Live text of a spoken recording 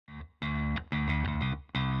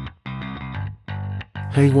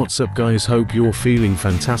Hey, what's up guys, hope you're feeling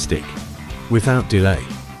fantastic. Without delay,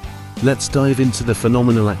 let's dive into the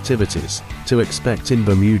phenomenal activities to expect in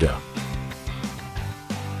Bermuda.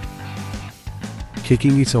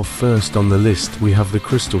 Kicking it off first on the list, we have the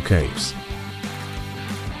Crystal Caves.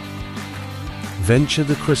 Venture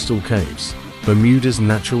the Crystal Caves, Bermuda's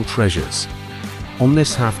natural treasures, on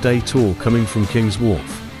this half-day tour coming from King's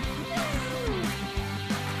Wharf.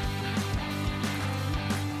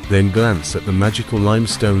 Then glance at the magical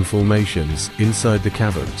limestone formations inside the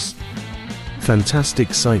caverns.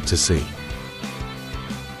 Fantastic sight to see.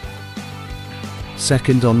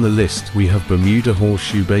 Second on the list, we have Bermuda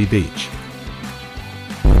Horseshoe Bay Beach.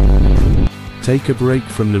 Take a break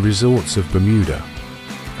from the resorts of Bermuda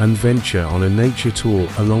and venture on a nature tour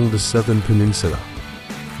along the southern peninsula.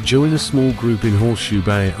 Join a small group in Horseshoe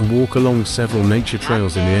Bay and walk along several nature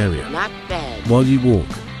trails in the area. While you walk,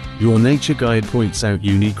 your nature guide points out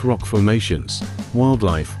unique rock formations,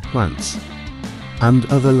 wildlife, plants, and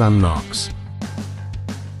other landmarks.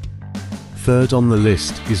 Third on the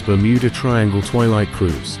list is Bermuda Triangle Twilight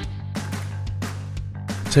Cruise.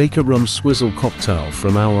 Take a rum swizzle cocktail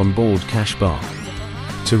from our onboard cash bar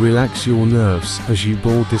to relax your nerves as you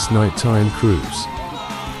board this nighttime cruise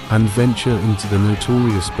and venture into the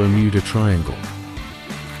notorious Bermuda Triangle.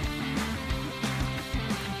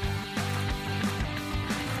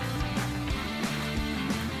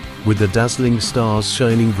 With the dazzling stars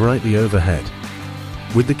shining brightly overhead,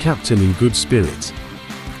 with the captain in good spirits,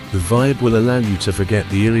 the vibe will allow you to forget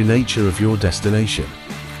the eerie nature of your destination.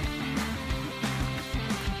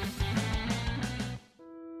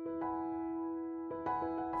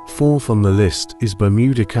 Fourth on the list is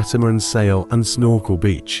Bermuda Catamaran Sail and Snorkel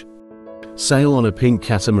Beach. Sail on a pink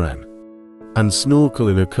catamaran and snorkel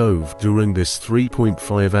in a cove during this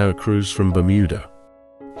 3.5-hour cruise from Bermuda.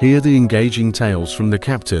 Hear the engaging tales from the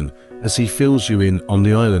captain as he fills you in on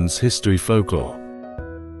the island's history folklore.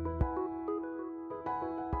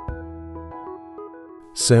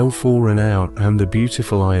 Sail for an hour around the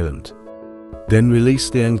beautiful island, then release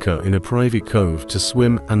the anchor in a private cove to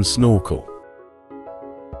swim and snorkel.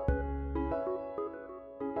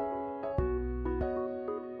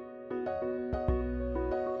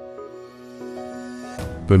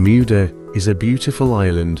 Bermuda is a beautiful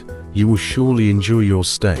island. You will surely enjoy your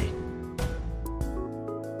stay.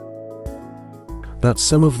 That's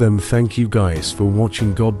some of them. Thank you guys for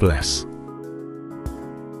watching. God bless.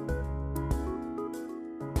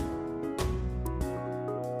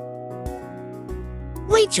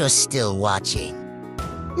 Wait, you're still watching.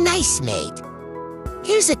 Nice, mate.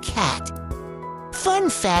 Here's a cat. Fun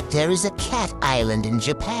fact, there is a cat island in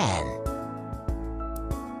Japan.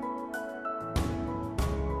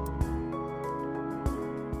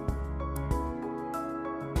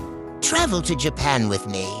 Travel to Japan with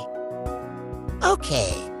me.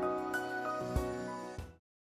 Okay.